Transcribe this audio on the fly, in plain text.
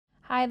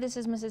Hi, this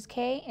is Mrs.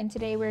 K, and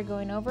today we're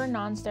going over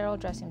non-sterile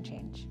dressing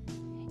change.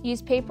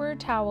 Use paper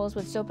towels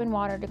with soap and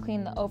water to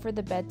clean the over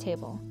the bed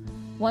table.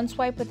 Once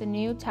wipe with a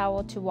new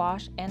towel to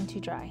wash and to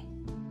dry.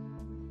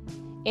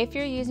 If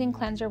you're using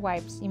cleanser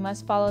wipes, you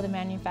must follow the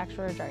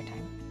manufacturer dry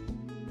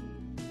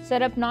time.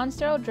 Set up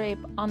non-sterile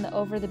drape on the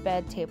over the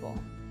bed table.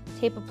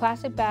 Tape a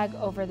plastic bag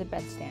over the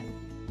bedstand.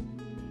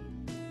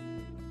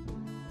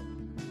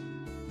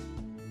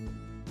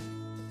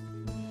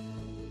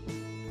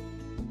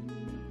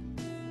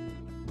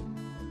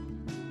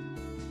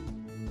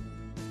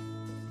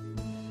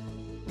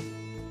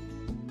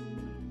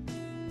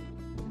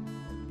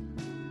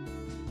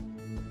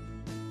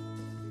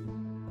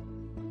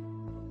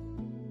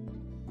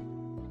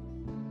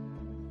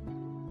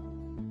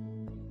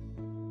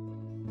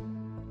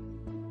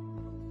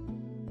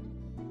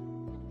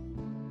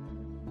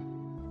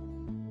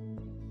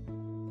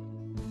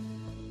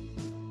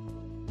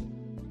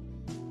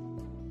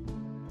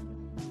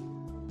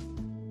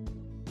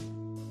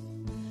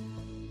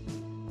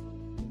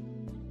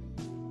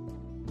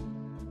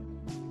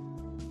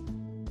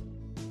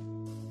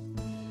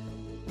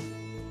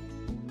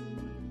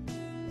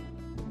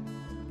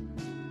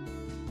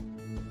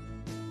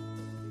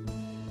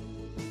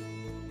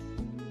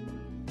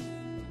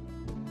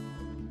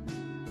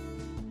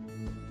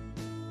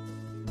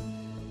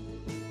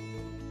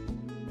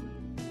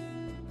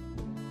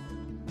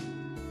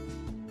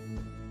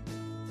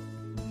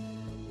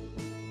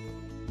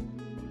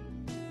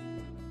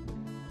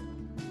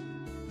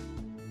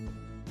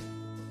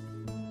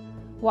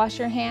 Wash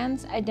your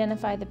hands,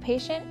 identify the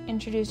patient,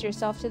 introduce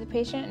yourself to the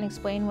patient, and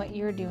explain what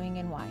you're doing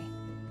and why.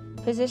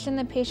 Position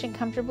the patient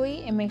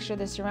comfortably and make sure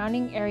the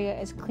surrounding area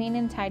is clean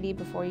and tidy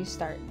before you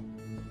start.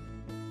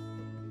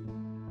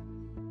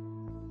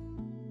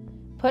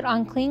 Put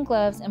on clean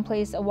gloves and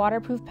place a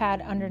waterproof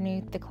pad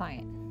underneath the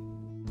client.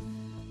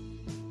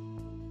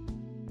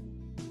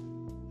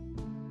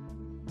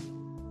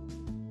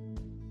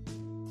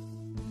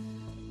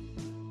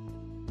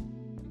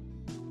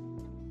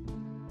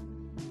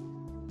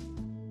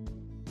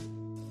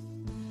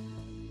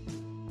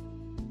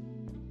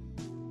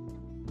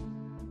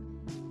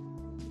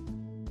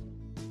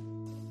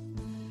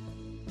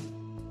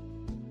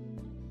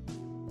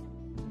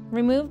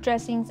 Remove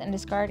dressings and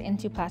discard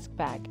into plastic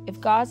bag. If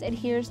gauze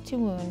adheres to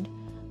wound,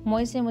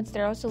 moisten with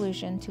sterile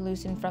solution to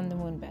loosen from the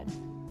wound bed.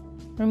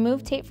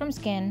 Remove tape from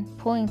skin,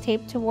 pulling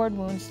tape toward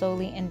wound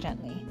slowly and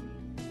gently.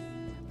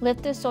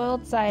 Lift the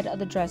soiled side of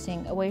the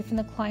dressing away from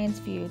the client's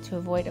view to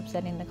avoid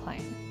upsetting the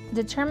client.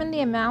 Determine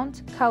the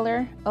amount,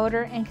 color,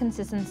 odor, and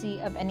consistency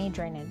of any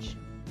drainage.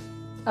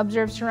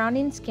 Observe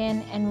surrounding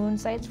skin and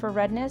wound sites for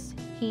redness,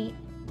 heat,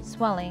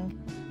 swelling,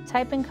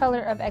 type and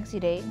color of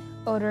exudate,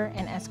 odor,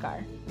 and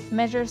eschar.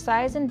 Measure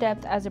size and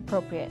depth as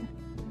appropriate.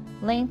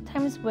 Length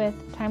times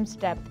width times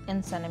depth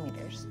in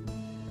centimeters.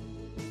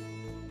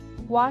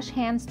 Wash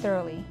hands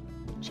thoroughly.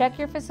 Check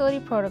your facility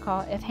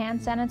protocol if hand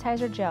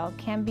sanitizer gel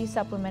can be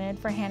supplemented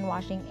for hand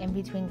washing in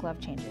between glove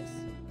changes.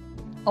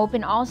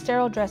 Open all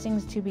sterile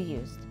dressings to be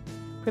used.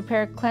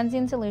 Prepare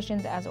cleansing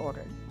solutions as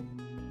ordered.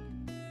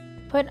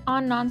 Put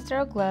on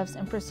non-sterile gloves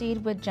and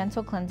proceed with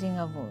gentle cleansing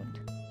of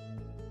wound.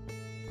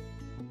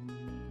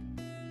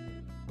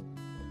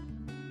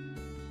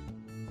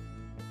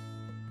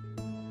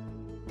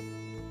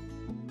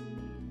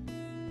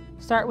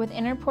 Start with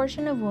inner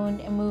portion of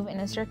wound and move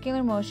in a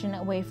circular motion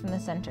away from the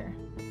center.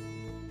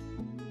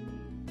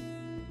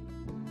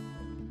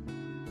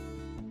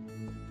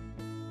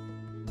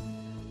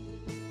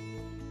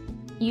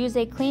 Use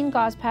a clean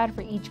gauze pad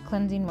for each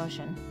cleansing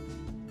motion.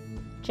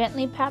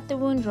 Gently pat the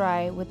wound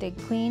dry with a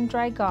clean,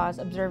 dry gauze,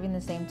 observing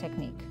the same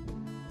technique.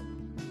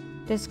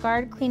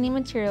 Discard cleaning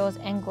materials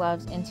and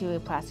gloves into a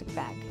plastic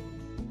bag.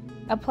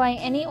 Apply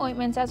any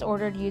ointments as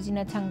ordered using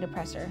a tongue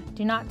depressor.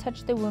 Do not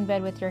touch the wound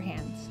bed with your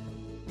hands.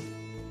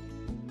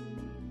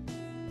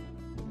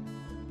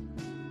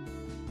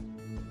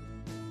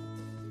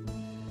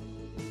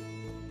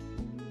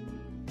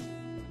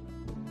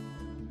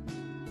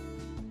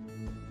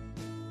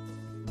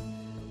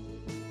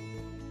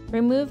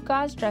 Remove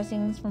gauze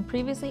dressings from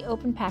previously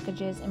opened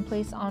packages and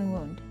place on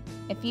wound.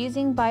 If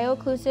using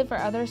bio-occlusive or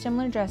other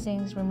similar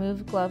dressings,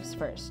 remove gloves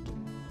first.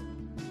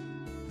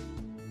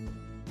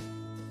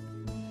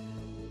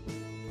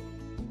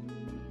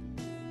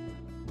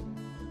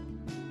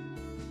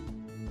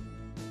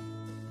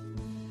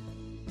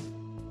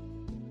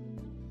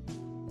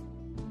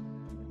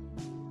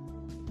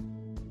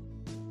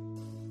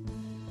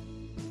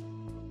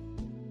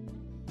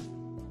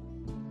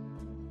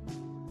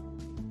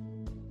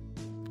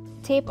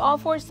 Tape all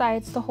four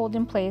sides to hold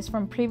in place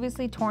from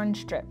previously torn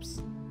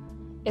strips.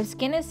 If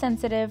skin is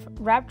sensitive,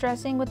 wrap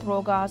dressing with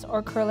roll gauze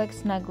or Kerlix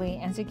snugly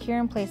and secure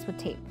in place with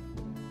tape.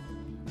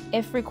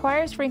 If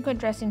requires frequent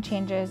dressing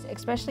changes,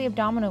 especially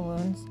abdominal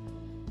wounds,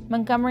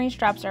 Montgomery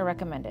straps are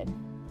recommended.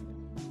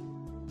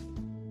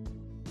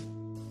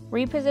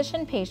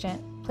 Reposition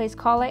patient, place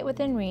call light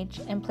within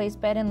reach, and place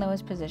bed in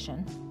lowest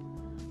position.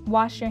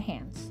 Wash your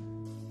hands.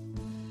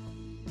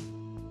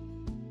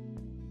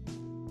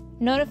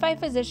 Notify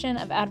physician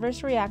of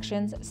adverse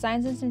reactions,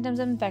 signs and symptoms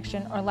of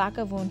infection, or lack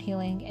of wound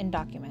healing, and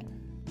document.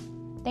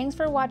 Thanks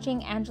for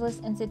watching Angelus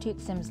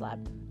Institute Sims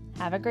Lab.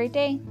 Have a great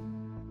day!